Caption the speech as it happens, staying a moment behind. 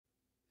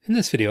In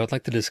this video, I'd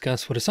like to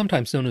discuss what is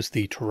sometimes known as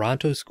the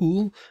Toronto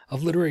School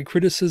of Literary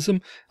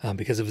Criticism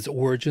because of its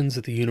origins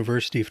at the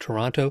University of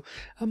Toronto.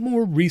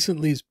 More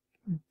recently, is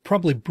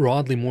probably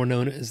broadly more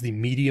known as the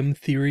medium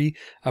theory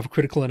of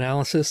critical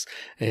analysis.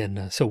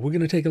 And so we're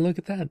going to take a look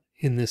at that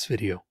in this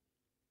video.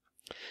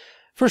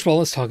 First of all,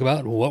 let's talk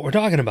about what we're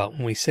talking about.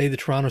 When we say the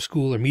Toronto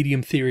School or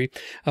medium theory,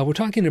 we're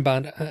talking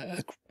about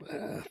a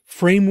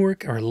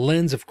framework or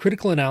lens of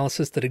critical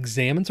analysis that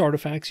examines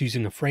artifacts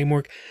using a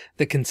framework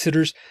that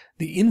considers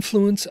the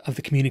influence of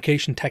the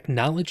communication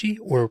technology,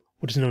 or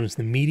what is known as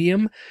the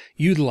medium,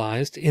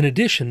 utilized in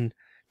addition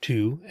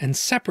to and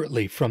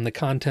separately from the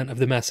content of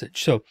the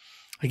message. So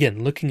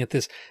again, looking at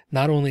this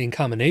not only in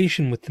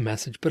combination with the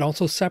message, but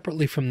also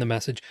separately from the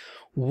message.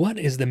 What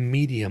is the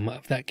medium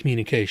of that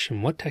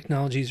communication? What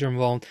technologies are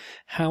involved?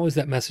 How is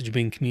that message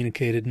being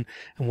communicated?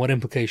 And what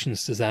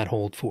implications does that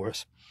hold for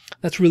us?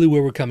 That's really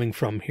where we're coming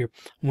from here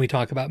when we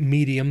talk about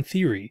medium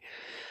theory.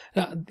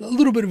 A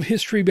little bit of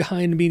history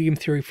behind medium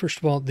theory. First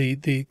of all, the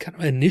kind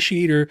of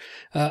initiator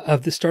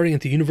of this, starting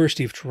at the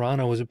University of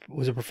Toronto,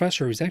 was a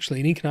professor. He was actually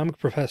an economic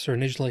professor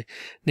initially,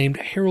 named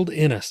Harold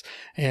Innis,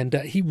 and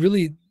he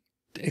really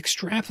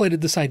extrapolated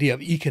this idea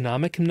of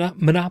economic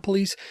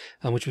monopolies,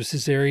 which was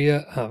his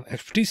area of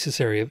expertise, this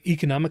area of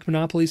economic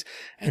monopolies,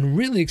 and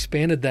really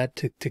expanded that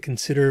to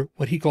consider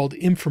what he called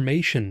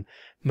information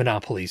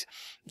monopolies.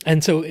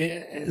 And so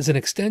as an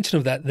extension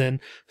of that,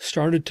 then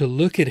started to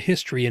look at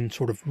history and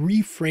sort of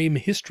reframe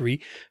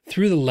history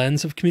through the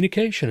lens of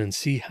communication and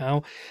see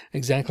how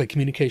exactly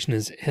communication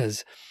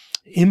has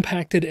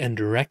impacted and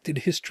directed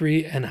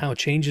history, and how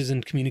changes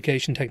in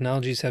communication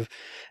technologies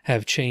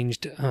have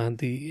changed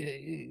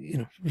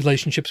the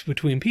relationships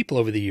between people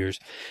over the years.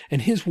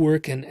 And his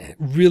work and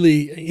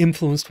really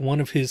influenced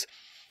one of his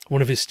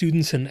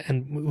students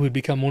and would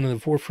become one of the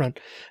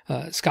forefront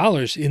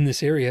scholars in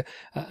this area,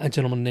 a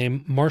gentleman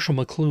named Marshall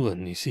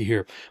McLuhan. You see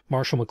here,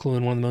 Marshall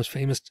McLuhan, one of the most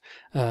famous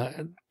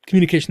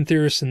communication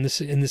theorists in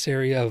this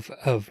area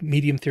of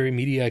medium theory,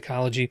 media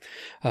ecology.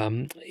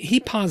 He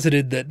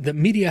posited that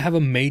media have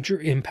a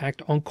major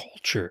impact on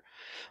culture.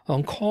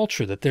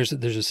 That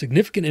there's a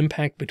significant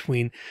impact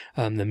between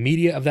the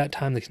media of that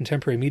time, the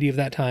contemporary media of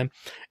that time,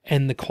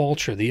 and the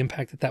culture, the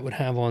impact that would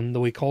have on the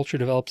way culture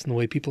develops and the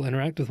way people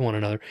interact with one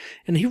another.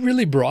 And he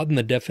really broadened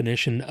the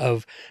definition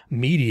of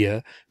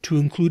media to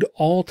include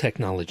all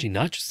technology,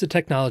 not just the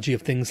technology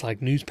of things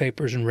like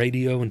newspapers and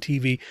radio and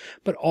TV,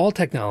 but all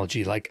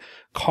technology like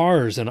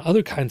cars and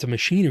other kinds of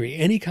machinery.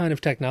 Any kind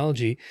of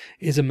technology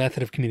is a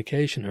method of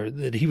communication, or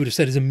that he would have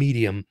said is a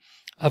medium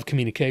of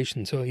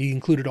communication. So he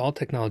included all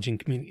technology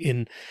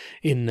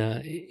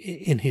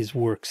in his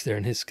works there,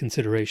 in his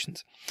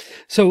considerations.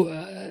 So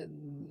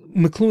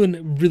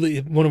McLuhan, really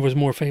one of his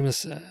more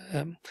famous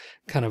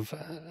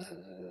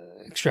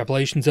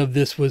extrapolations of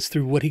this was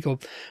through what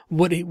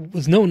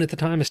was known at the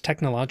time as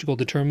technological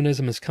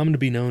determinism, has come to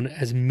be known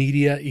as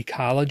media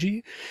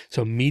ecology.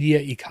 So media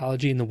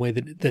ecology, in the way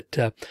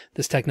that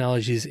this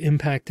technology has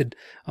impacted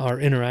our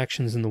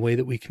interactions and the way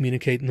that we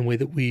communicate and the way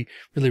that we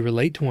really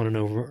relate to one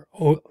another,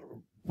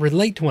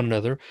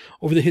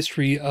 over the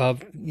history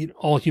of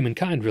all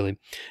humankind, really.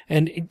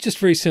 And just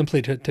very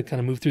simply to kind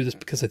of move through this,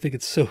 because I think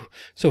it's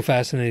so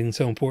fascinating and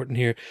so important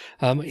here.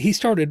 He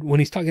started,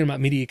 when he's talking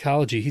about media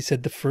ecology, he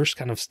said the first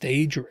kind of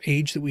stage or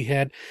age that we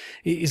had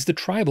is the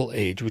tribal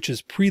age, which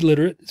is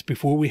pre-literate. It's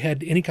before we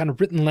had any kind of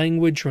written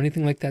language or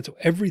anything like that. So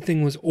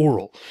everything was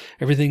oral.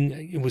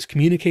 Everything was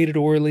communicated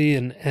orally,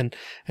 and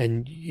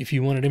if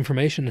you wanted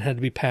information, it had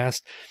to be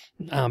passed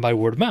by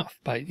word of mouth,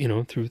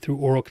 through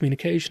oral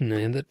communication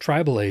in the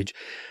tribal age.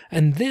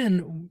 And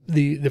then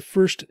the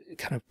first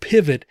kind of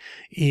pivot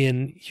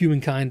in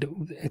humankind,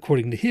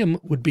 according to him,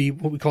 would be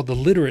what we call the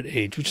literate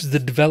age, which is the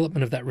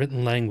development of that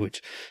written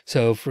language.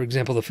 So, for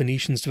example, the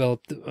Phoenicians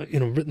developed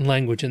written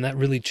language, and that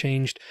really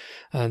changed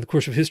the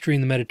course of history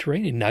in the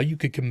Mediterranean. Now you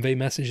could convey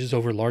messages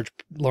over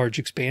large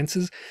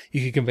expanses.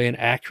 You could convey it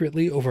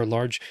accurately over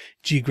large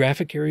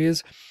geographic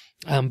areas.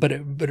 But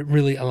it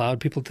really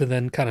allowed people to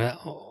then kind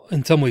of,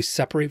 in some ways,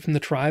 separate from the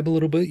tribe a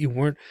little bit. You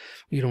weren't,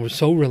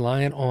 so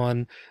reliant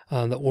on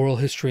the oral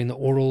history and the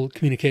oral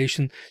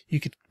communication. You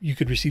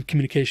could receive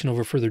communication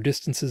over further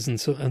distances, and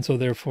so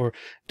therefore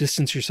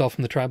distance yourself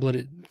from the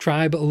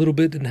tribe a little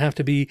bit, and have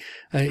to be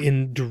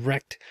in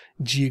direct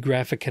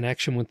geographic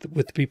connection with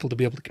the people to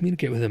be able to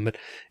communicate with them. But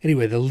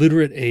anyway, the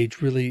literate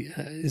age really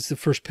is the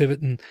first pivot,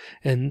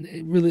 and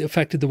it really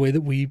affected the way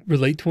that we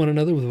relate to one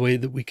another, the way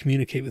that we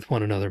communicate with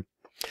one another.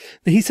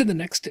 He said the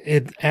next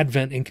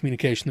advent in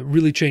communication that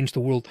really changed the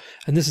world,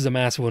 and this is a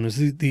massive one,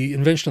 is the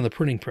invention of the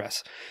printing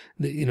press.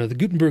 The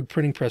Gutenberg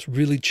printing press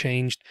really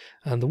changed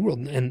the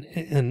world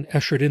and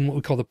ushered in what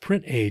we call the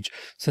print age.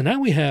 So now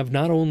we have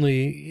not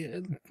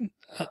only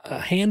a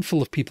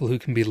handful of people who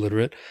can be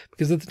literate,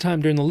 because at the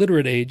time during the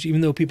literate age,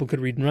 even though people could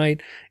read and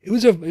write, it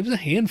was a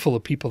handful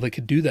of people that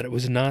could do that. It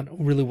was not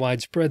really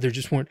widespread. There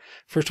just weren't,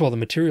 first of all, the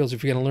materials.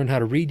 If you're going to learn how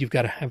to read, you've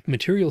got to have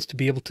materials to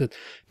be able to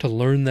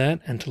learn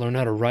that and to learn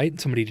how to write,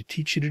 and somebody to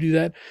teach you to do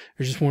that.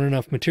 There just weren't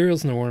enough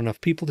materials, and there weren't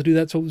enough people to do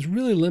that. So it was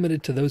really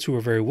limited to those who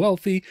were very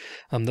wealthy,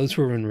 those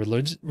who were in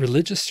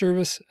religious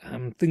service,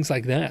 things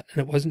like that.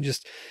 And it wasn't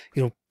just,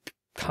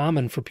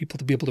 common for people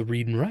to be able to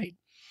read and write.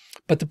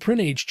 But the print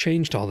age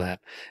changed all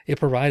that. It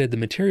provided the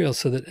materials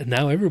so that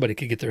now everybody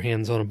could get their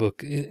hands on a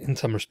book in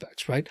some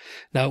respects, right?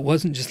 Now it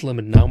wasn't just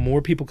limited. Now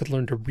more people could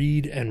learn to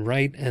read and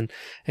write, and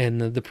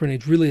the print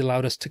age really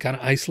allowed us to kind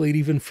of isolate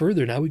even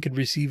further. Now we could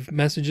receive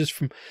messages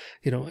from,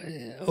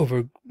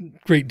 over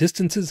great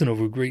distances and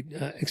over great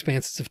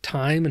expanses of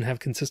time, and have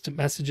consistent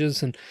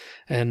messages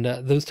and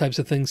those types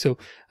of things. So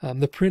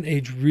the print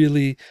age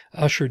really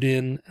ushered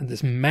in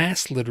this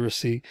mass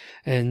literacy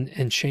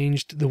and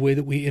changed the way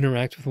that we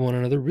interact with one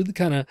another, really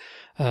kind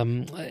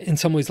of in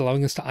some ways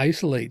allowing us to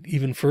isolate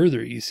even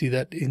further. You see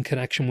that in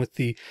connection with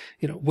the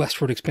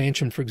westward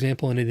expansion, for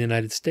example, into the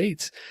United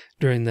States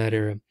during that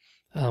era,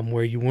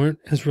 where you weren't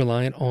as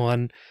reliant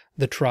on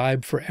the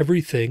tribe for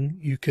everything.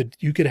 You could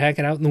hack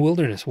it out in the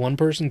wilderness. One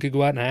person could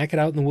go out and hack it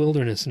out in the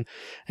wilderness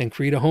and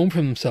create a home for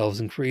themselves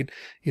and create,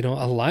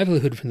 a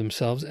livelihood for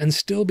themselves, and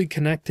still be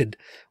connected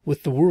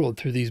with the world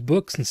through these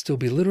books, and still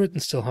be literate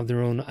and still have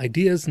their own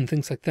ideas and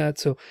things like that.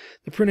 So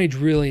the print age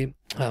really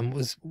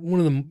was one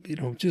of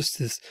the, just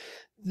this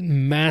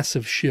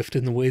massive shift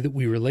in the way that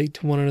we relate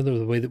to one another,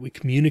 the way that we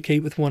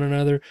communicate with one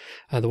another,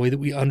 the way that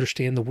we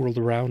understand the world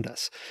around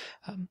us.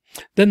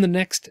 Then the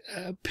next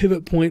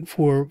pivot point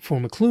for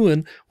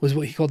McLuhan was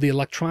what he called the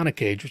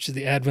electronic age, which is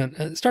the advent,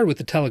 it started with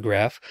the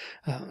telegraph,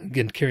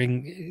 again,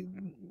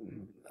 carrying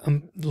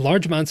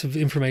large amounts of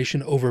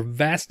information over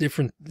vast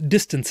different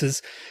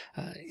distances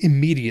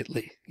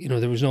immediately.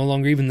 There was no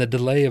longer even the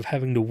delay of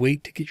having to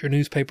wait to get your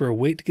newspaper or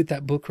wait to get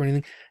that book or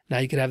anything. Now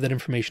you could have that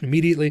information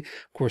immediately.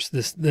 Of course,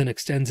 this then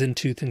extends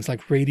into things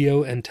like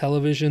radio and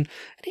television,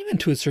 and even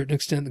to a certain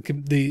extent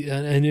the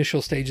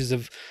initial stages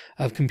of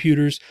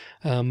computers.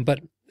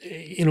 But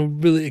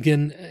really,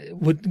 again,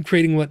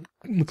 creating what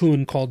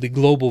McLuhan called the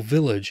global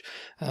village.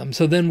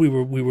 So then we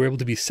were able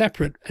to be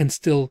separate and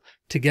still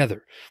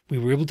together. We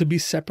were able to be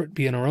separate,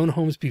 be in our own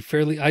homes, be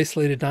fairly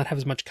isolated, not have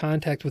as much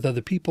contact with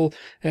other people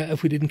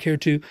if we didn't care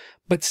to,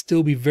 but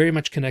still be very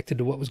much connected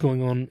to what was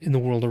going on in the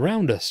world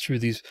around us through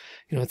these,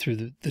 through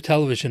the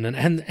television,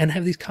 and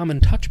have these common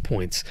touch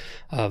points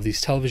of these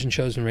television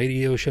shows and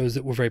radio shows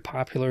that were very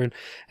popular,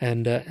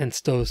 and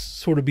still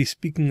sort of be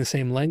speaking the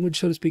same language,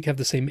 so to speak, have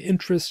the same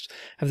interests,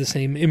 have the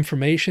same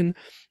information,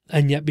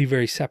 and yet be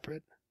very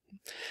separate.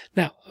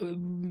 Now,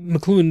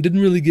 McLuhan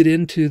didn't really get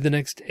into the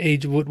next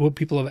age, what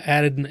people have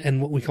added, and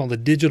what we call the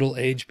digital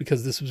age,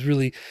 because this was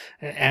really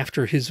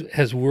after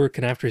his work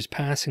and after his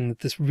passing that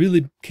this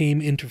really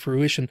came into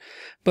fruition.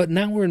 But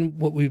now we're in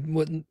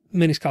what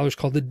many scholars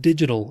call the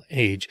digital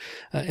age,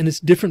 and it's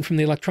different from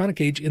the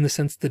electronic age in the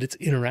sense that it's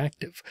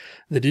interactive.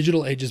 The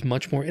digital age is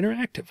much more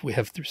interactive. We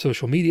have through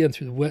social media and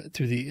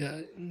through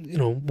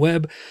the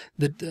web,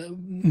 that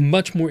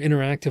much more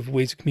interactive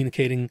ways of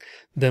communicating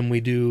than we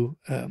do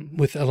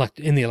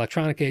in the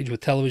electronic age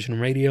with television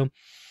and radio.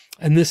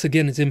 And this,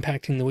 again, is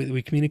impacting the way that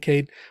we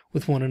communicate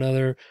with one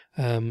another.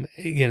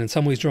 Again, in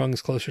some ways drawing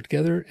us closer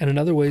together, and in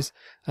other ways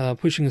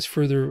pushing us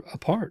further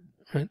apart.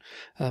 Right?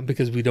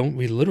 Because we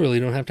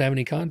literally don't have to have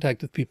any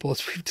contact with people.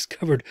 As we've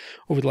discovered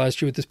over the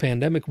last year with this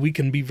pandemic, we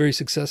can be very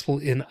successful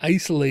in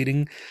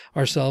isolating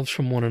ourselves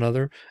from one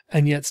another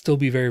and yet still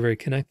be very, very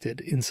connected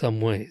in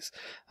some ways.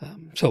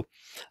 So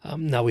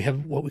now we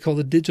have what we call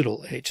the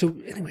digital age. So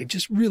anyway,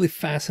 just really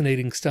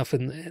fascinating stuff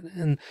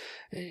in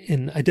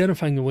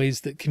identifying the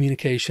ways that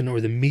communication, or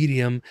the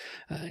medium,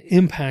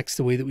 impacts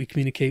the way that we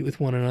communicate with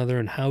one another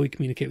and how we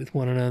communicate with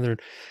one another,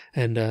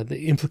 and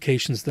the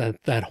implications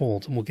that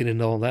holds. And we'll get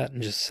into all that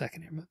in just a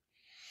second here.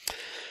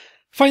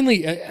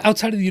 Finally,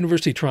 outside of the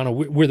University of Toronto,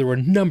 where there were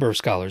a number of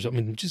scholars,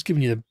 just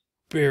giving you the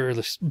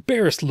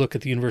barest look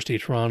at the University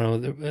of Toronto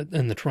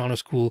and the Toronto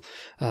School,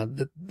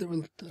 there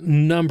were a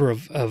number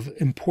of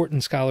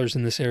important scholars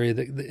in this area,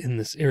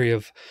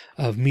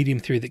 of medium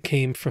theory that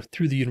came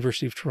through the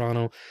University of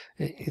Toronto.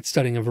 It's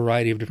studying a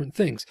variety of different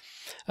things.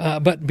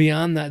 But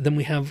beyond that, then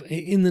we have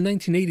in the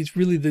 1980s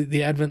really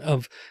the advent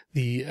of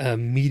the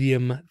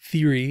medium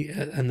theory,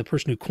 and the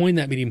person who coined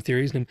that medium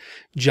theory is named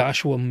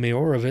Joshua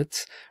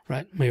Meyrowitz.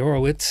 Right,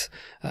 Meyrowitz.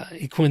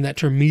 He coined that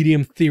term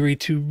medium theory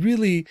to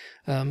really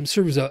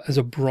serve as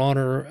a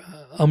broader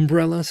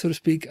umbrella, so to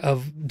speak,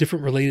 of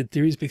different related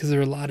theories, because there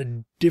are a lot of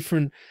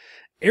different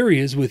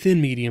areas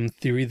within medium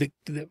theory that,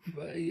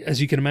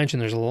 as you can imagine,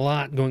 there's a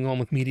lot going on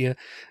with media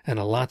and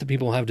a lot that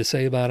people have to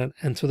say about it.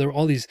 And so there are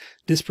all these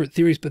disparate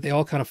theories, but they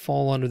all kind of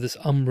fall under this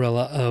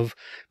umbrella of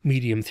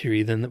medium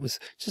theory. Then that was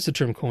just a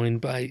term coined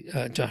by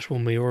Joshua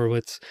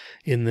Meyrowitz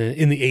in the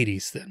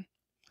 80s then.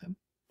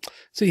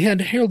 So you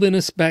had Harold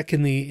Innis back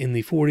in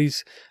the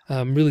 40s,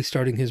 really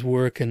starting his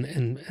work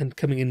and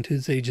coming into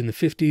his age in the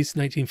 50s,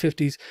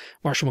 1950s.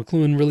 Marshall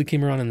McLuhan really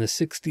came around in the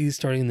 60s,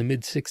 starting in the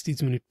mid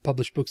 60s when he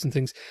published books and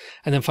things.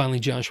 And then finally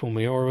Joshua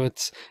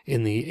Meyrowitz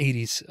in the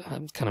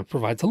 80s kind of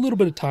provides a little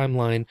bit of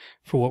timeline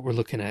for what we're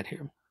looking at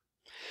here.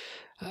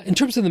 In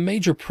terms of the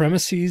major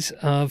premises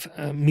of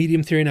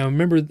medium theory, now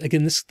remember,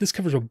 again, this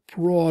covers a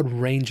broad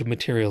range of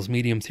materials,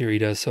 medium theory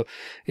does, so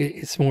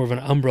it's more of an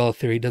umbrella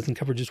theory. It doesn't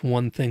cover just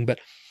one thing, but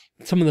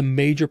some of the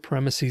major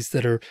premises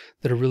that are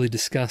really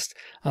discussed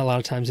a lot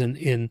of times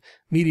in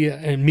media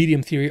and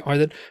medium theory are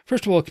that,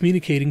 first of all,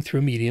 communicating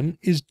through a medium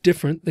is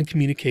different than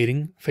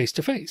communicating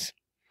face-to-face.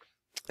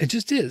 It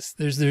just is.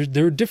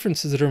 There are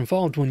differences that are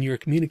involved when you're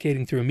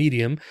communicating through a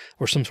medium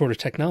or some sort of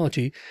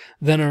technology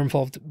than are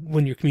involved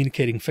when you're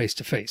communicating face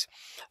to face.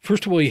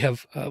 First of all, you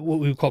have what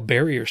we would call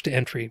barriers to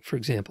entry, for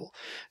example.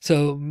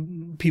 So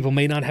people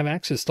may not have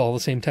access to all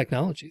the same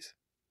technologies.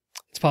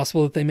 It's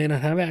possible that they may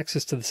not have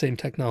access to the same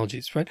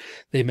technologies, right?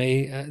 They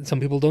may, some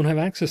people don't have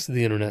access to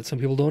the internet. Some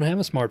people don't have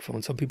a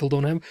smartphone. Some people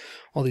don't have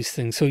all these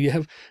things. So you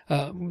have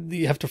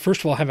to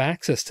first of all have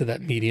access to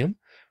that medium,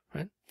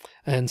 right?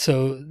 And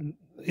so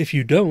if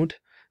you don't,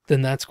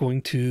 then that's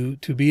going to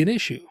be an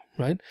issue,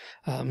 right?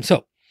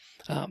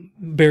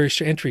 Barriers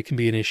to entry can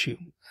be an issue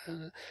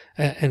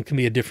and can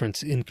be a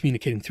difference in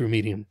communicating through a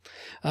medium.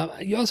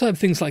 You also have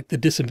things like the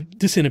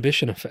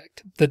disinhibition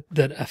effect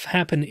that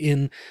happen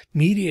in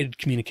mediated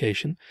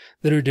communication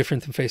that are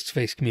different than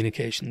face-to-face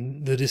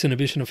communication. The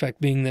disinhibition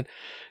effect being that,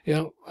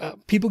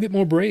 people get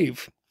more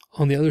brave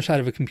on the other side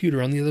of a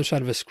computer, on the other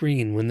side of a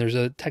screen, when there's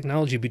a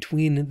technology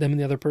between them and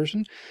the other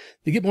person,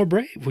 they get more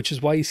brave, which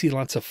is why you see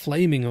lots of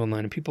flaming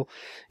online and people,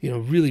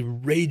 really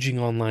raging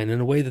online in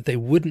a way that they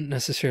wouldn't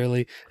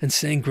necessarily, and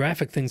saying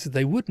graphic things that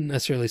they wouldn't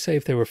necessarily say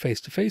if they were face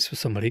to face with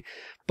somebody,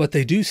 but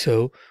they do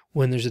so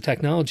when there's a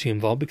technology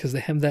involved because they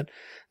have that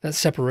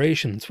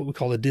separation. It's what we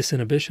call the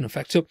disinhibition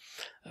effect. So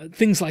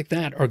things like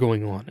that are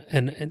going on.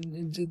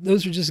 And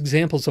those are just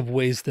examples of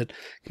ways that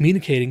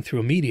communicating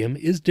through a medium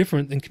is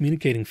different than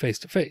communicating face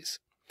to face.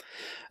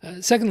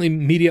 Secondly,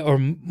 media are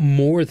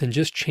more than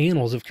just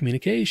channels of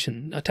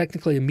communication.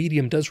 Technically, a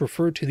medium does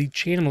refer to the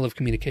channel of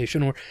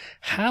communication or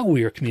how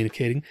we are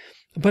communicating,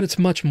 but it's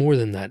much more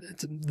than that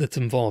that's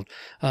involved.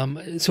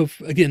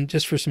 Again,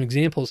 just for some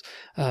examples,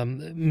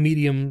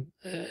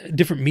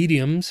 different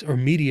mediums or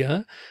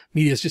media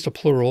is just a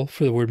plural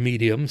for the word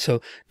medium.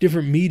 So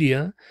different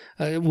media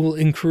will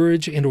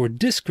encourage and or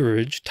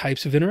discourage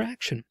types of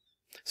interaction.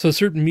 So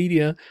certain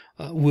media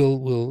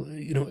will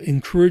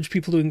encourage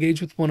people to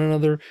engage with one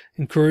another,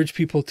 encourage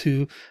people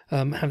to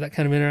have that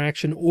kind of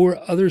interaction, or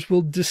others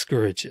will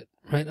discourage it,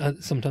 right?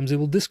 Sometimes they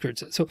will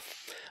discourage it. So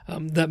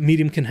that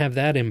medium can have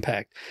that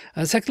impact.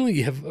 Secondly,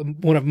 you have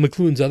one of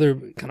McLuhan's other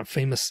kind of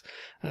famous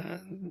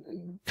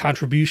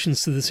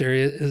contributions to this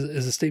area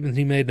is a statement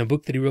he made in a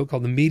book that he wrote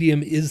called "The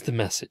Medium is the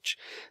Message."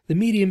 The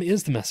medium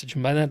is the message.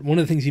 And by that, one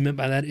of the things he meant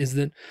by that is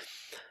that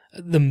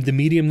the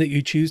medium that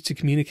you choose to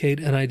communicate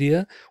an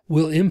idea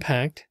will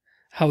impact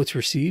how it's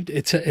received.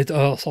 It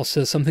also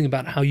says something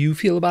about how you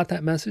feel about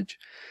that message.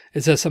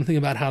 It says something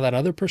about how that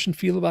other person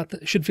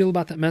should feel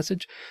about that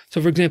message.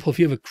 So for example, if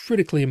you have a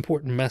critically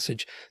important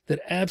message that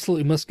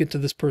absolutely must get to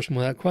this person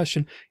without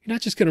question, you're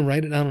not just going to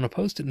write it down on a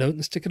Post-it note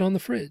and stick it on the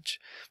fridge.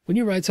 When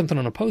you write something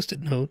on a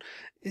Post-it note,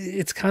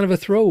 it's kind of a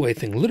throwaway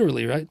thing,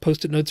 literally, right?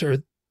 Post-it notes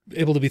are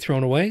able to be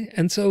thrown away.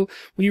 And so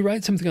when you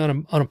write something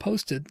on a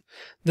Post-it,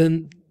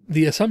 then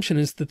the assumption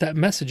is that that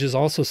message is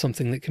also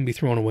something that can be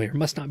thrown away or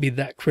must not be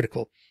that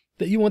critical.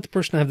 That you want the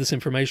person to have this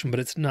information, but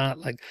it's not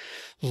like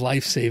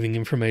life-saving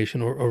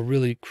information or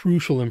really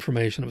crucial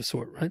information of a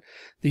sort, right?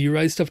 That you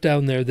write stuff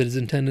down there that is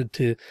intended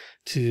to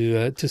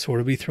sort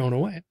of be thrown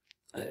away.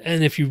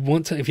 And if you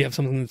have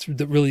something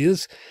that really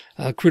is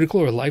critical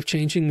or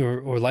life-changing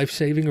or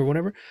life-saving or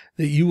whatever,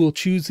 that you will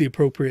choose the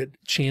appropriate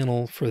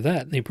channel for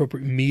that, the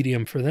appropriate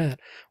medium for that,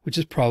 which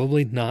is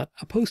probably not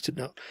a Post-it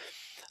note.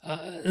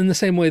 In the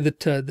same way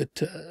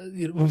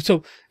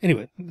so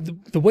anyway,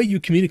 the way you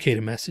communicate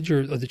a message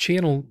or the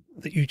channel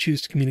that you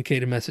choose to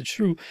communicate a message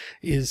through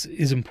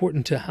is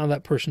important to how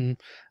that person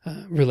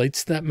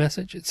relates to that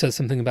message. It says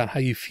something about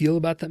how you feel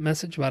about that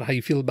message, about how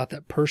you feel about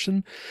that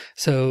person.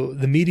 So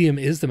the medium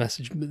is the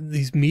message.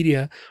 These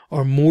media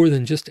are more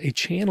than just a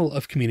channel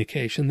of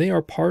communication. They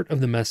are part of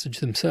the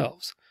message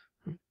themselves.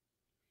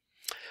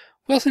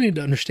 We also need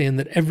to understand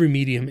that every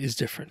medium is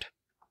different.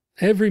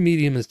 Every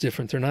medium is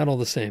different. They're not all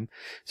the same.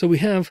 So we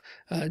have,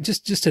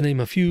 just to name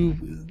a few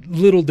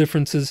little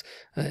differences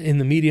in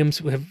the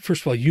mediums, we have,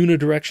 first of all,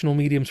 unidirectional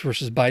mediums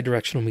versus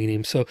bidirectional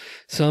mediums. So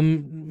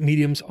some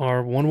mediums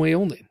are one way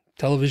only.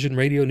 Television,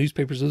 radio,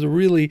 newspapers, those are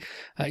really,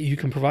 you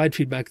can provide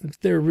feedback.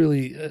 They're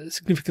really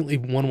significantly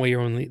one way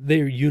only.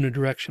 They're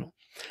unidirectional.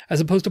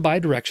 As opposed to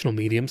bidirectional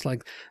mediums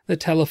like the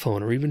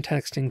telephone or even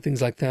texting,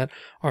 things like that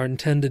are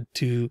intended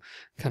to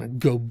kind of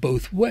go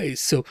both ways.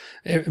 So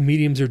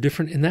mediums are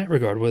different in that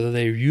regard, whether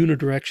they're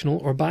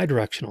unidirectional or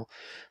bidirectional.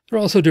 They're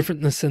also different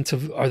in the sense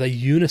of, are they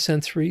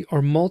unisensory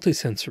or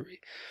multisensory?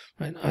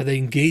 right? Are they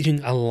engaging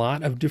a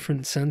lot of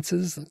different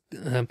senses,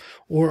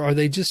 or are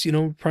they just,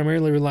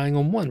 primarily relying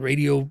on one?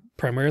 Radio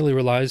primarily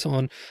relies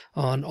on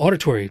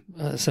auditory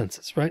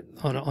senses, right?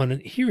 On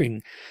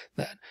hearing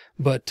that,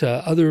 but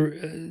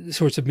other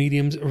sorts of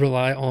mediums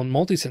rely on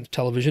multisense.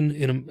 Television,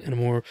 in a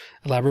more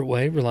elaborate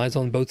way, relies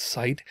on both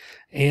sight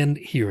and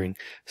hearing.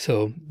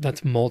 So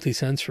that's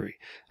multisensory.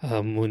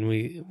 When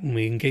we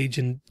engage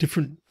in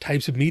different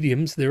types of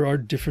mediums, there are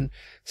different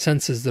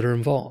senses that are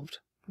involved.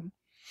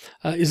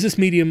 Is this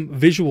medium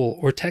visual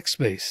or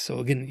text-based? So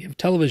again, you have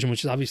television,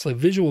 which is obviously a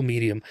visual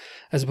medium,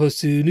 as opposed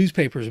to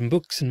newspapers and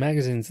books and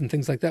magazines and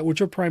things like that, which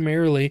are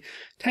primarily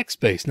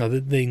text-based. Now,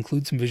 they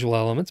include some visual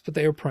elements, but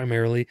they are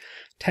primarily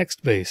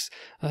text-based,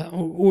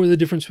 or the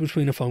difference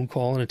between a phone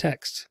call and a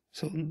text.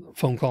 So a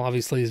phone call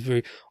obviously is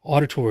very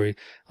auditory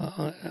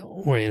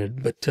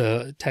oriented,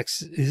 but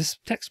text is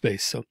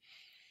text-based. So.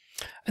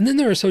 And then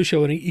there are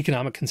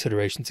socioeconomic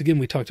considerations. Again,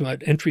 we talked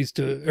about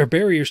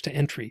barriers to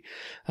entry.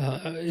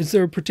 Is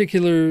there a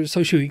particular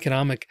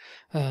socioeconomic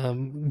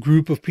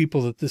group of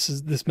people that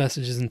this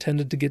message is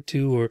intended to get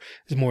to, or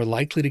is more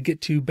likely to get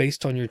to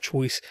based on your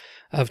choice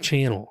of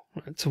channel?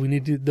 Right? So we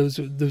need to, those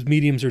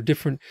mediums are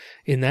different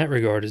in that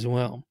regard as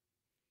well.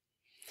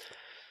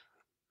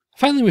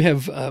 Finally, we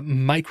have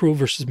micro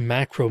versus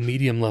macro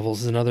medium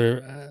levels is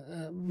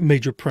another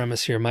major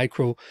premise here,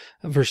 micro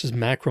versus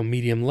macro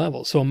medium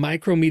level. So a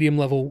micro medium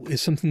level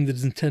is something that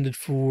is intended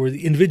for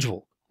the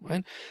individual,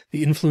 right?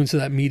 The influence of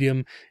that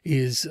medium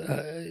is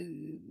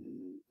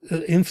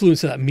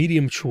influence of that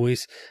medium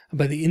choice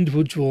by the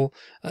individual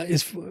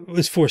is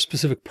for a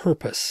specific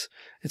purpose.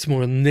 It's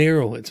more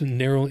narrow. It's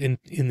narrow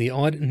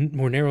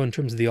more narrow in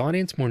terms of the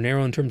audience, more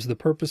narrow in terms of the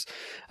purpose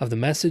of the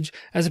message,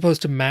 as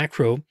opposed to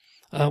macro,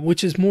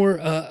 which is more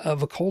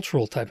of a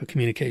cultural type of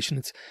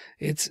communication.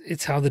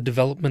 It's how the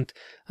development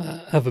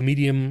of a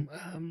medium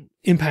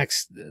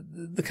impacts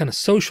the kind of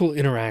social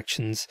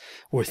interactions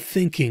or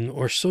thinking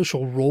or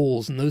social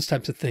roles and those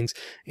types of things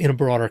in a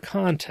broader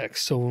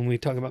context. So when we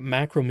talk about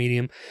macro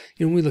medium,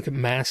 we look at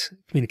mass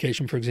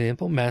communication, for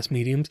example, mass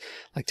mediums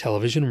like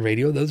television and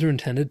radio. Those are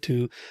intended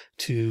to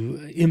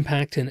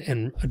impact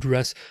and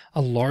address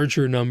a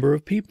larger number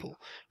of people,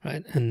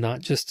 right? And not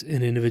just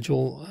an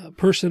individual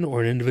person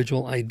or an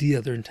individual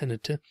idea. They're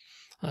intended to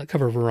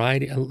cover a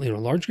variety,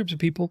 large groups of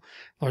people,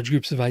 large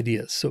groups of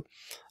ideas. So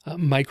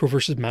micro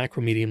versus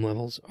macro medium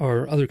levels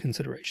are other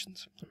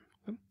considerations.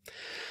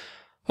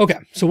 Okay,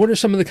 so what are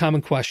some of the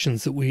common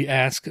questions that we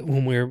ask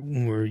when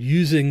we're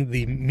using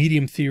the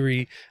medium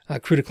theory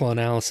critical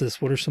analysis?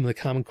 What are some of the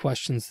common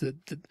questions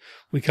that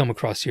we come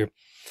across here?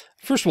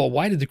 First of all,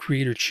 why did the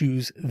creator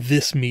choose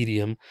this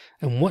medium,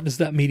 and what does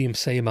that medium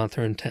say about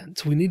their intent?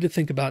 So we need to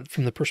think about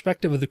from the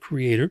perspective of the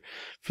creator,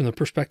 from the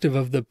perspective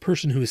of the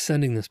person who is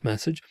sending this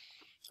message.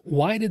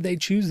 Why did they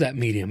choose that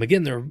medium?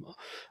 Again, there are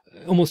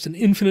almost an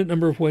infinite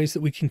number of ways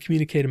that we can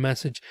communicate a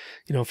message,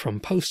 from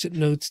Post-it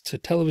notes to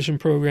television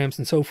programs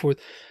and so forth.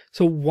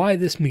 So why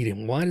this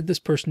medium? Why did this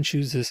person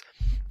choose this?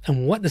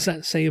 And what does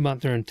that say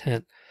about their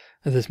intent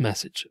of this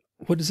message?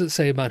 What does it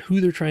say about who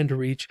they're trying to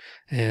reach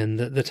and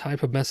the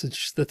type of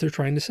message that they're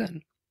trying to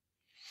send?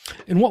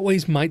 In what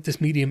ways might this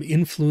medium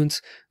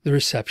influence the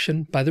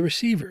reception by the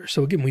receiver?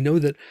 So again, we know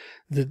that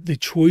the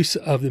choice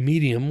of the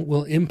medium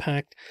will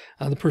impact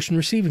the person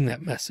receiving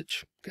that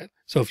message. Okay.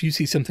 So if you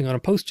see something on a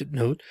Post-it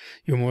note,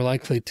 you're more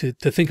likely to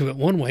think of it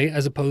one way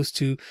as opposed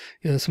to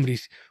somebody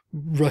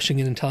rushing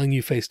in and telling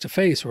you face to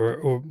face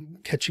or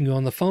catching you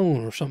on the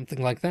phone or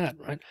something like that,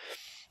 right?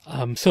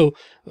 So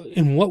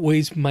in what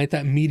ways might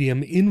that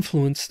medium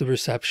influence the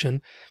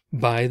reception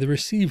by the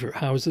receiver?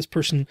 How is this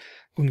person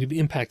going to be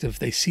impacted if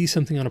they see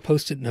something on a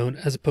Post-it note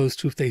as opposed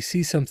to if they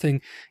see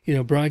something,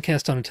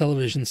 broadcast on a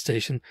television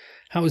station?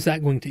 How is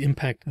that going to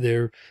impact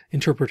their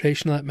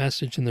interpretation of that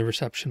message and the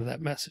reception of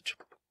that message?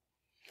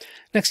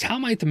 Next, how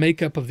might the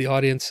makeup of the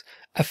audience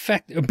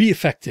be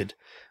affected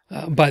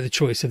by the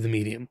choice of the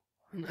medium?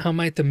 How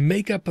might the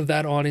makeup of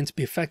that audience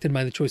be affected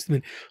by the choice of the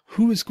medium?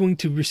 Who is going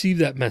to receive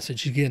that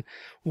message? Again,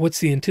 what's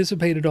the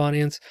anticipated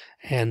audience?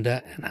 And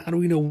how do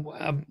we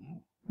know,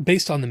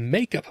 based on the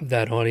makeup of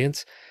that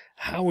audience,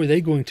 how are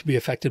they going to be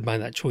affected by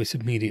that choice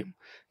of medium?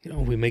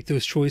 We make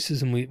those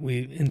choices and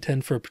we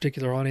intend for a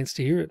particular audience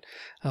to hear it.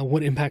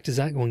 What impact is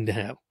that going to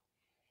have?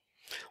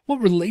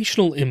 What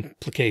relational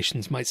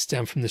implications might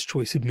stem from this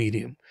choice of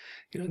medium?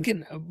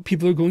 Again,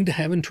 people are going to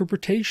have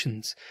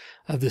interpretations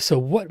of this. So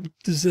what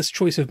does this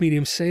choice of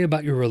medium say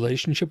about your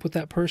relationship with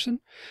that person?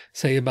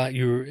 Say about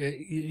your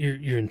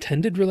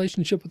intended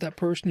relationship with that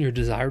person, your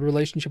desired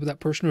relationship with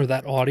that person or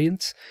that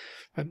audience?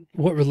 Right?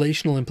 What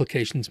relational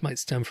implications might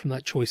stem from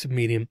that choice of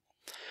medium?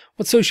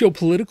 What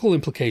socio-political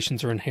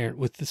implications are inherent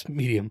with this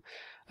medium,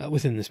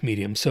 within this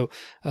medium? So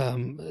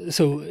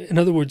in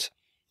other words,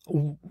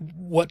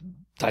 what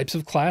types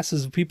of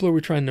classes of people are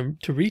we trying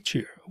to reach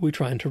here? Are we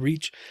trying to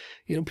reach,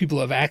 people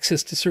who have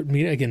access to certain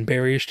media? Again,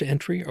 barriers to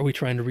entry. Are we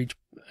trying to reach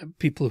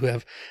people who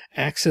have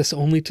access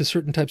only to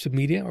certain types of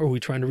media? Or are we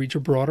trying to reach a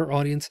broader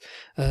audience,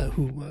 a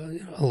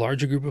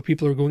larger group of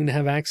people are going to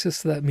have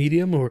access to that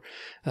medium? Or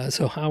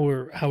so how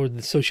are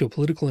the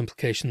socio-political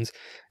implications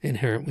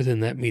inherent within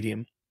that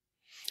medium?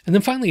 And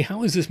then finally,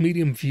 how is this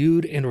medium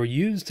viewed and or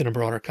used in a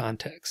broader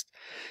context?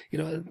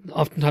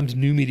 Oftentimes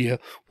new media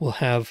will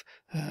have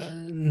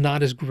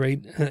not as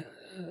great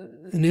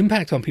an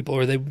impact on people,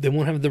 or they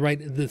won't have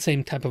the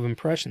same type of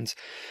impressions.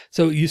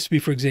 So it used to be,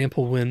 for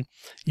example, when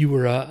you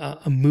were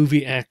a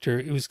movie actor,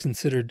 it was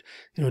considered,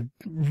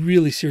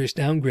 really serious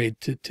downgrade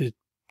to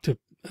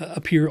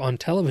appear on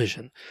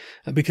television,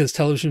 because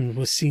television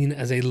was seen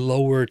as a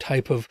lower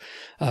type of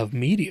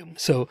medium.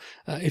 So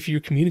if you're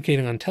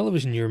communicating on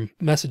television, your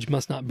message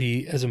must not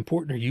be as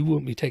important, or you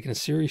won't be taken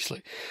as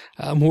seriously.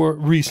 More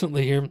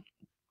recently here,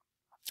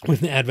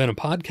 with the advent of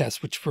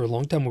podcasts, which for a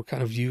long time were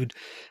kind of viewed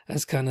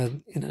as kind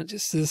of,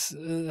 just this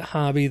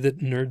hobby that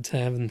nerds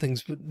have and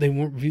things, but they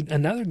weren't viewed.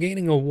 And now they're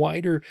gaining a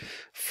wider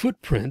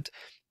footprint.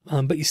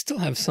 But you still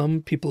have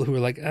some people who are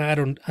like, I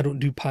don't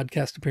do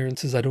podcast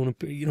appearances. I don't,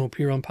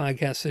 appear on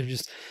podcasts. They're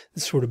just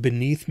sort of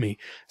beneath me.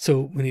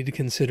 So we need to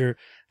consider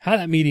how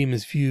that medium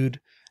is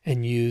viewed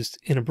and used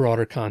in a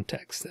broader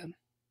context then.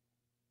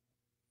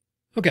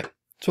 Okay.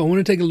 So I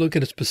want to take a look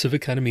at a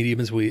specific kind of medium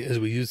as we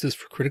use this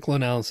for critical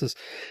analysis,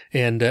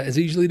 and as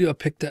I usually do, I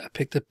picked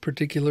a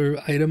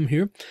particular item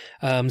here.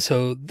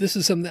 So this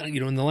is something that,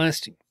 in the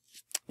last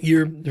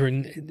year,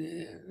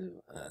 during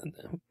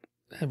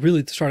really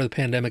at the start of the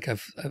pandemic,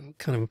 I've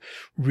kind of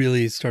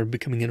really started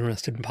becoming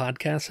interested in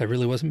podcasts. I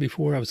really wasn't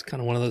before. I was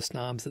kind of one of those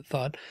snobs that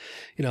thought,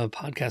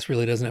 podcast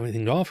really doesn't have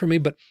anything to offer me,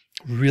 but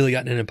really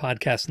gotten into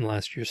podcasts in the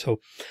last year.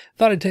 So I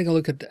thought I'd take a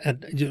look at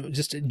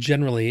just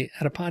generally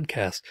at a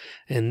podcast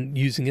and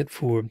using it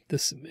for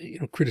this,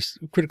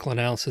 critical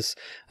analysis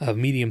of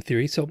medium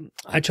theory. So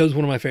I chose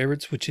one of my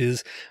favorites, which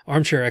is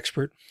Armchair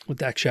Expert with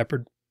Dax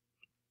Shepard.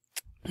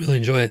 Really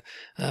enjoy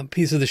a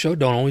piece of the show.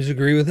 Don't always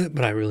agree with it,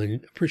 but I really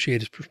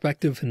appreciate his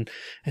perspective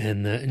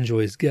and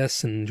enjoy his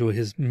guests and enjoy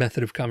his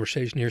method of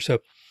conversation here. So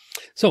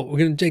we're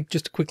going to take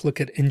just a quick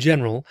look at, in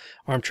general,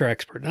 Armchair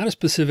Expert, not a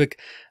specific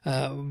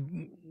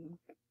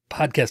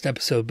podcast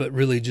episode, but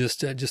really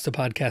just a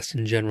podcast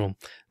in general,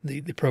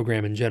 the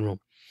program in general.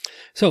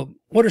 So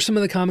what are some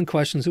of the common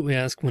questions that we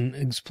ask when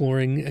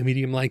exploring a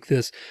medium like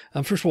this?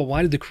 First of all,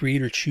 why did the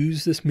creator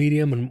choose this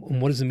medium,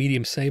 and what does the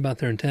medium say about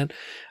their intent?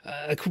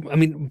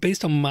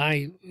 Based on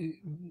my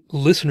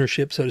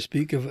listenership, so to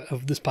speak,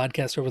 of this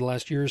podcast over the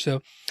last year or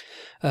so,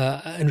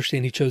 I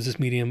understand he chose this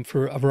medium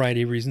for a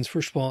variety of reasons.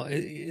 First of all,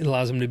 it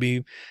allows him to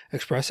be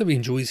expressive. He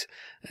enjoys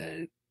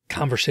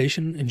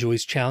conversation,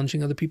 enjoys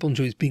challenging other people,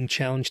 enjoys being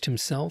challenged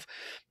himself.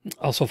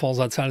 Also falls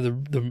outside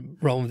of the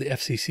realm of the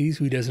FCC,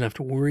 so he doesn't have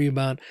to worry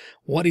about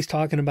what he's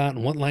talking about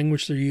and what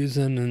language they're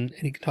using, and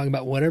he can talk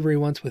about whatever he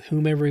wants with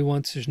whomever he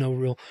wants. There's no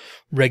real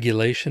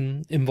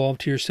regulation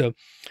involved here. So,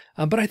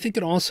 but I think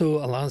it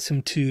also allows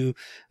him to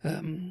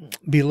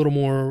be a little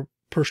more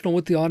personal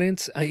with the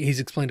audience. He's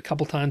explained a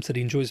couple times that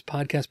he enjoys the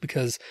podcast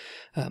because,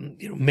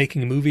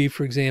 making a movie,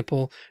 for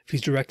example, if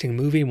he's directing a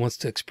movie and wants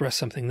to express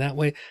something that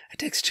way, it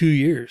takes 2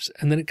 years,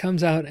 and then it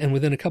comes out, and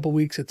within a couple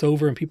weeks it's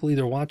over, and people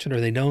either watch it or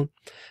they don't.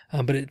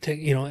 But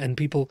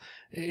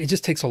it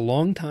just takes a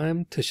long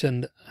time to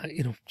send,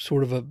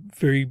 sort of a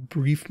very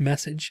brief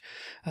message.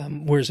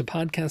 Whereas a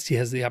podcast, he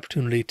has the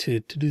opportunity to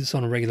do this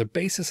on a regular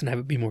basis and have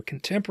it be more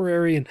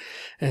contemporary.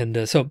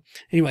 So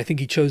anyway, I think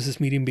he chose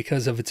this medium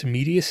because of its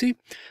immediacy,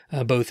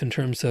 both in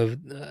terms of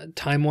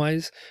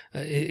time-wise.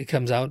 It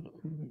comes out,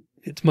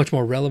 it's much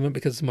more relevant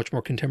because it's much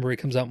more contemporary.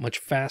 It comes out much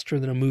faster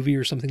than a movie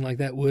or something like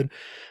that would.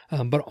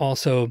 But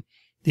also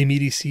the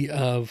immediacy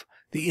of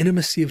the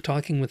intimacy of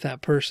talking with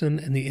that person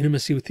and the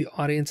intimacy with the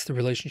audience, the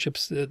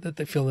relationships that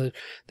they feel that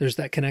there's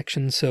that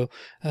connection. So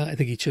I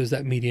think he chose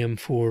that medium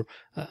for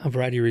a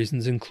variety of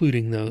reasons,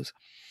 including those.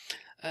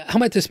 How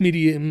might this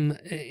medium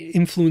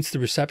influence the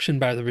reception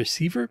by the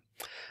receiver?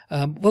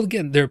 Well,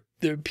 again, there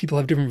people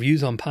have different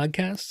views on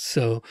podcasts,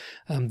 so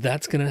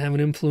that's going to have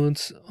an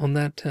influence on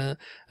that.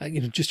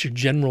 Just your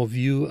general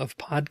view of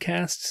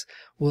podcasts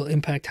will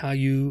impact how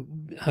you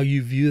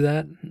view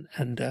that.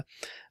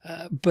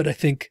 But I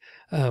think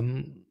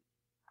in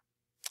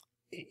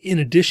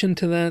addition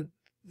to that,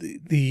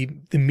 the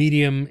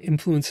medium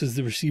influences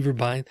the receiver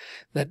by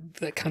that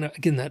kind of,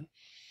 again, that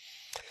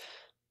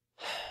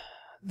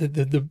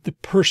the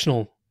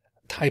personal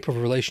type of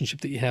relationship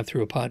that you have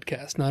through a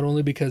podcast, not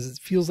only because it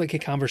feels like a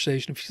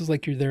conversation, it feels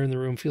like you're there in the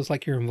room, feels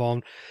like you're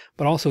involved,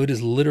 but also it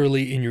is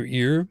literally in your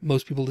ear.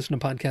 Most people listen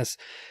to podcasts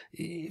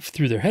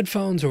through their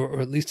headphones or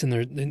at least in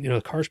their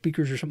car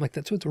speakers or something like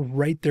that. So it's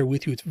right there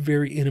with you. It's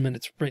very intimate.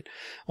 It's right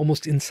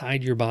almost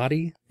inside your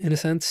body in a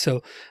sense.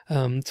 So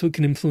it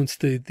can influence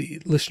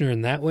the listener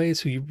in that way.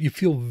 So you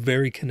feel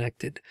very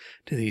connected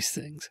to these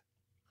things.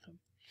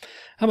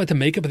 How about the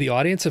makeup of the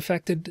audience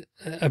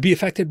be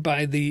affected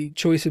by the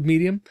choice of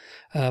medium?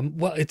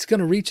 Well, it's going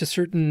to reach a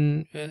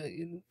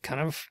certain kind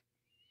of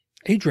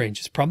age range.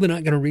 It's probably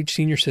not going to reach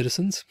senior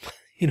citizens.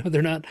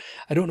 they're not,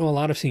 I don't know a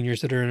lot of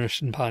seniors that are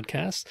interested in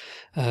podcasts.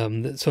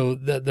 So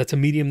that's a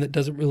medium that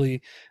doesn't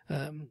really,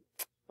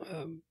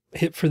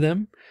 hit for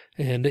them.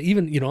 And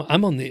even,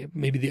 I'm on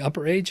maybe the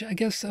upper age, I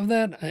guess, of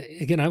that.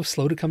 Again, I was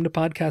slow to come to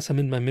podcasts. I'm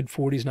in my mid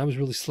 40s and I was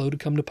really slow to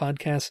come to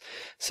podcasts.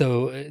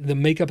 So the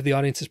makeup of the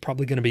audience is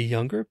probably going to be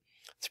younger.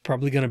 It's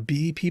probably going to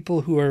be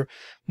people who are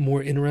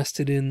more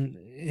interested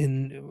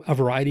in a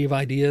variety of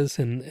ideas,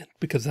 and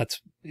because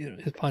that's,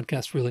 his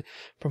podcast really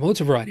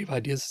promotes a variety of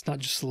ideas. It's not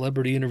just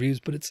celebrity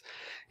interviews, but it's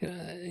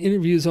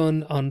interviews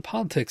on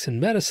politics and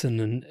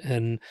medicine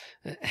and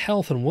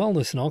health and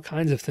wellness and all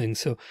kinds of things.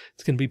 So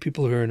it's going to be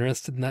people who are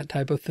interested in that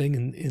type of thing,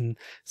 in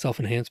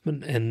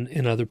self-enhancement and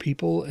in other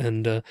people.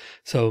 And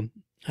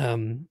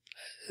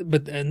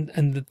but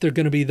that they're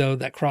going to be, though,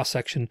 that cross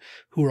section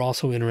who are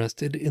also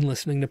interested in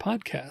listening to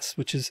podcasts,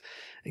 which is,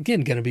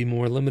 again, going to be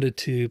more limited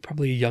to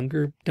probably a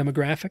younger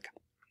demographic.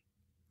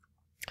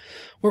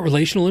 What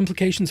relational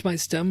implications might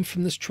stem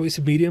from this choice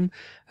of medium?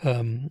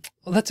 Well,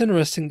 that's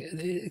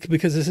interesting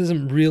because this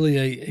isn't really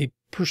a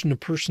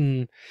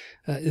person-to-person.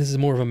 This is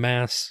more of a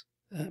mass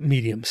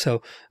medium.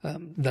 So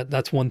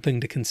that's one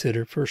thing to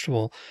consider, first of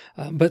all.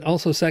 But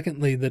also,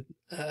 secondly, that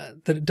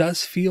it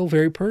does feel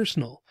very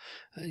personal.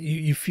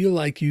 You feel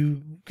like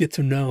you get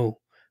to know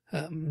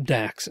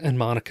Dax and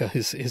Monica,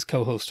 his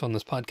co-host on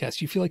this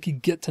podcast. You feel like you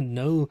get to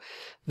know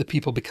the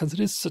people because it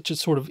is such a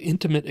sort of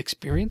intimate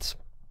experience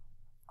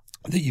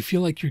that you feel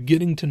like you're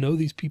getting to know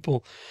these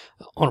people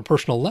on a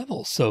personal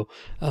level. So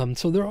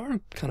there are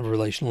kind of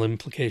relational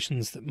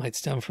implications that might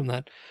stem from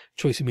that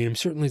choice of medium.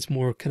 Certainly it's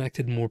more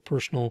connected, more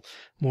personal,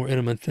 more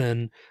intimate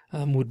than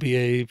would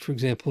be for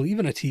example,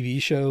 even a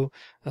TV show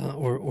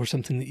or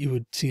something that you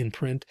would see in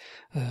print,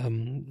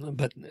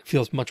 but it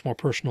feels much more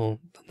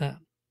personal than that.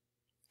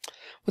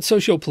 What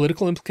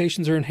socio-political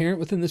implications are inherent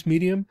within this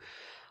medium?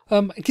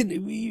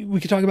 We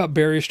could talk about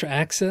barriers to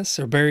access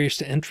or barriers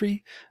to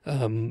entry.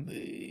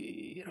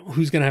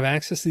 Who's going to have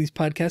access to these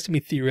podcasts? I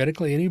mean,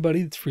 theoretically,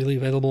 anybody. That's freely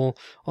available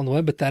on the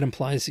web, but that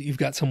implies that you've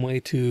got some way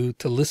to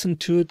listen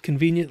to it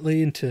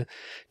conveniently and to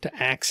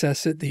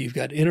access it. That you've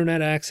got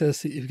internet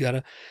access. That you've got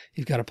a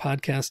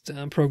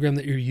podcast program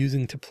that you're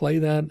using to play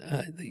that.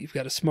 That you've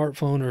got a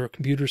smartphone or a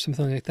computer or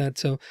something like that.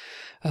 So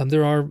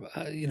there are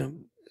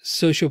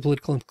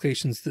socio-political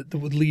implications that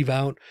would leave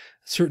out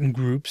certain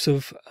groups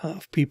of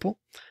people.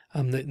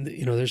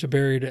 There's a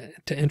barrier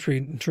to entry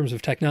in terms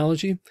of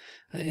technology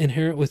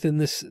inherent within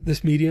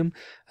this medium.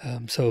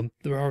 So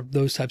there are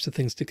those types of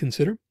things to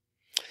consider.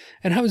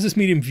 And how is this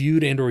medium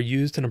viewed and or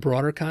used in a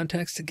broader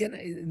context? Again,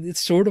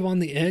 it's sort of on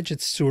the edge.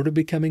 It's sort of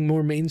becoming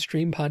more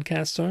mainstream.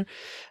 Podcasts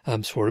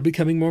are sort of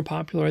becoming more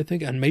popular, I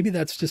think. And maybe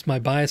that's just my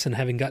bias and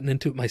having gotten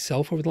into it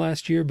myself over the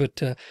last year.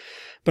 But I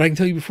can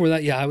tell you before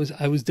that, yeah,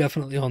 I was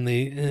definitely on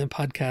the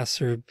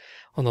podcasts are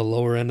on the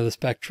lower end of the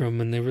spectrum,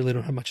 and they really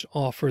don't have much to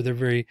offer. They're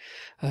very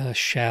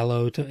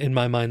shallow. In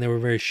my mind, they were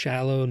very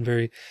shallow and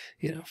very,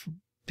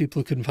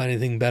 people who couldn't find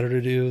anything better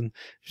to do, and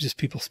just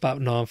people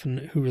spouting off, and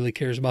who really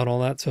cares about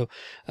all that. So,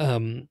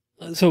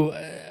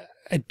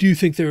 I do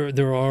think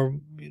there are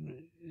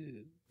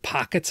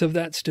pockets of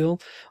that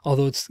still,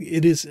 although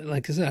it is,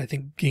 like I said, I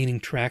think gaining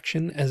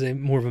traction as a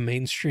more of a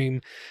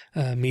mainstream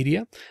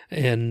media,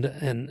 and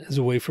as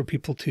a way for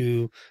people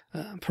to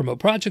promote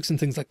projects and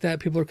things like that.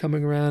 People are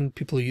coming around.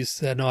 People who used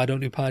to say, no, I don't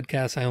do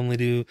podcasts, I only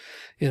do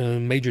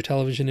major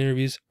television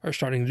interviews, are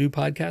starting to do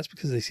podcasts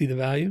because they see the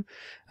value,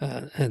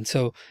 and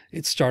so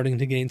it's starting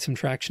to gain some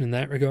traction in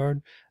that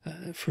regard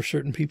for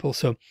certain people.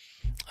 So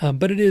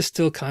but it is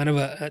still kind of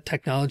a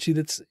technology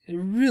that's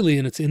really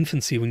in its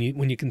infancy when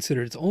you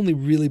consider it's only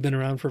really been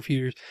around for a few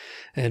years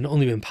and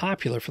only been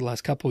popular for the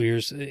last couple of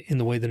years in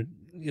the way that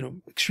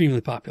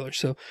extremely popular.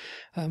 So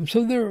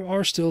there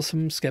are still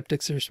some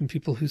skeptics. There's some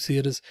people who see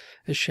it as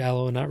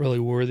shallow and not really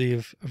worthy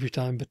of your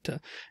time.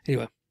 But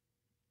anyway.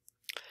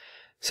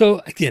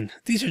 So again,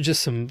 these are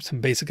just some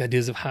basic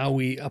ideas of how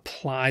we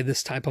apply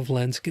this type of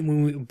lens.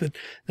 But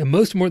the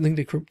most important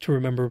thing to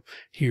remember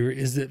here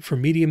is that for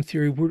medium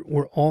theory,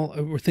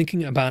 we're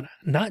thinking about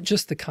not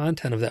just the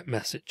content of that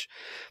message,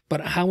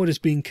 but how it is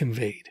being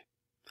conveyed.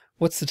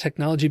 What's the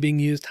technology being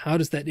used? How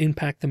does that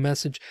impact the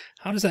message?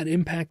 How does that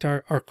impact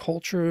our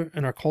culture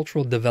and our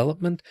cultural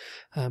development?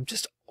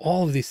 Just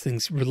all of these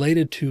things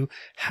related to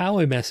how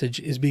a message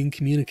is being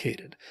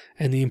communicated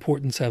and the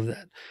importance of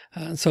that.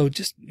 So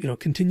just,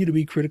 continue to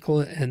be critical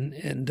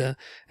and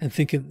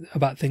thinking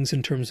about things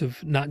in terms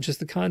of not just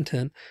the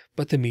content,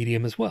 but the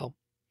medium as well.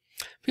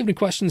 If you have any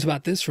questions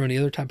about this or any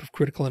other type of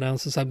critical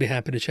analysis, I'd be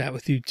happy to chat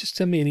with you. Just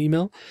send me an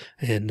email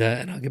and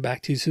I'll get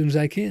back to you as soon as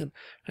I can.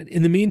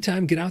 In the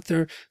meantime, get out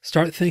there,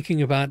 start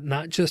thinking about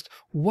not just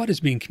what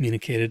is being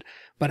communicated,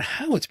 but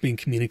how it's being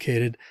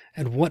communicated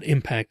and what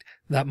impact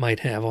that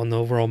might have on the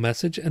overall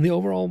message and the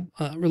overall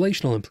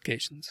relational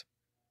implications.